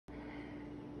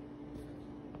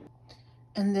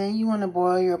And then you want to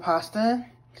boil your pasta.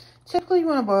 Typically, you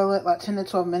want to boil it like 10 to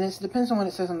 12 minutes. It depends on what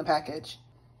it says on the package.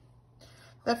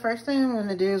 The first thing I'm going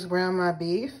to do is brown my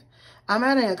beef. I'm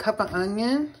adding a cup of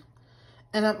onion.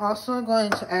 And I'm also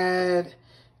going to add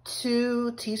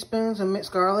 2 teaspoons of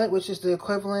mixed garlic, which is the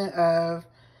equivalent of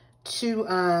 2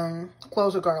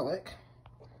 cloves of garlic.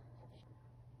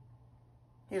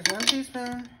 Here's 1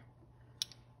 teaspoon.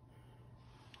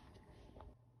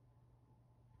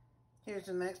 Here's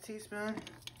the next teaspoon.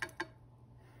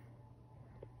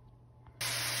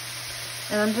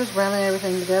 And I'm just browning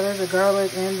everything together, the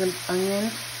garlic and the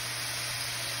onions.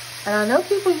 And I know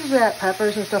people usually add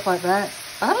peppers and stuff like that.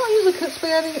 I don't usually cook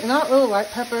spaghetti, and I don't really like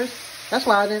peppers. That's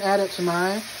why I didn't add it to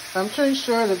mine. But I'm pretty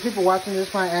sure that people watching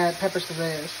this might add peppers to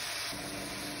theirs.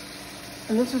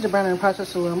 And this is the browning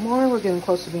process a little more. We're getting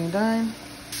close to being done.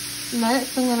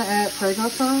 Next, I'm going to add Prego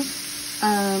sauce.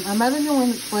 I'm adding the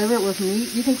one that's flavored with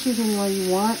meat. You can choose any one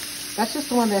you want. That's just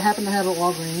the one that I happen to have at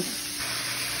Walgreens.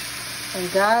 And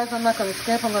guys, I'm not going to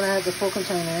skip. I'm going to add the full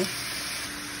container.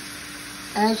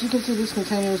 As you can see, this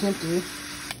container is empty.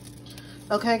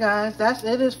 Okay, guys, that's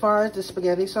it as far as the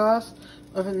spaghetti sauce.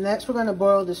 Next, we're going to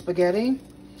boil the spaghetti.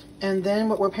 And then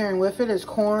what we're pairing with it is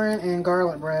corn and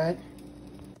garlic bread.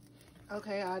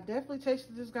 Okay, I definitely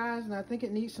tasted this, guys, and I think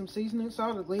it needs some seasoning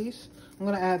salt at least. I'm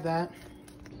going to add that.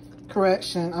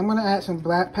 Correction, I'm going to add some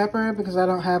black pepper because I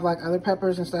don't have like other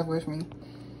peppers and stuff with me.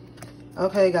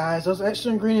 Okay, guys, those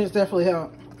extra ingredients definitely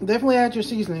help. Definitely add your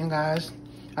seasoning, guys.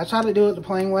 I tried to do it the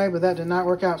plain way, but that did not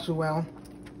work out too well.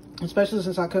 Especially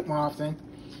since I cook more often.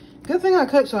 Good thing I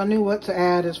cooked so I knew what to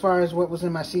add as far as what was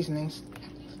in my seasonings.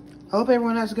 I hope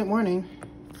everyone has a good morning.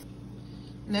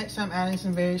 Next, I'm adding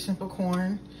some very simple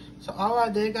corn. So all I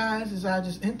did, guys, is I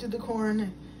just emptied the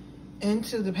corn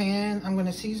into the pan. I'm going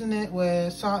to season it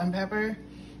with salt and pepper. And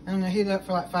I'm going to heat it up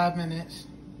for like 5 minutes.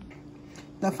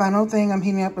 The final thing I'm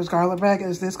heating up is garlic bread.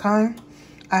 Is this kind.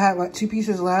 I have like 2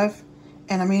 pieces left.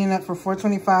 And I'm heating up for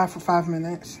 425 for 5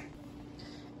 minutes.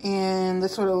 And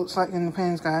this is what it looks like in the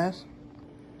pans, guys.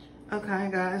 Okay,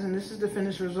 guys, and this is the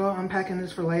finished result. I'm packing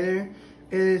this for later.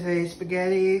 It is a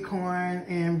spaghetti, corn,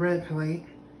 and bread plate.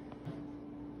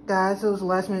 Guys, it was a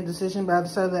last minute decision, but I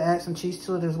decided to add some cheese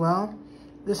to it as well.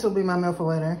 This will be my meal for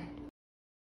later.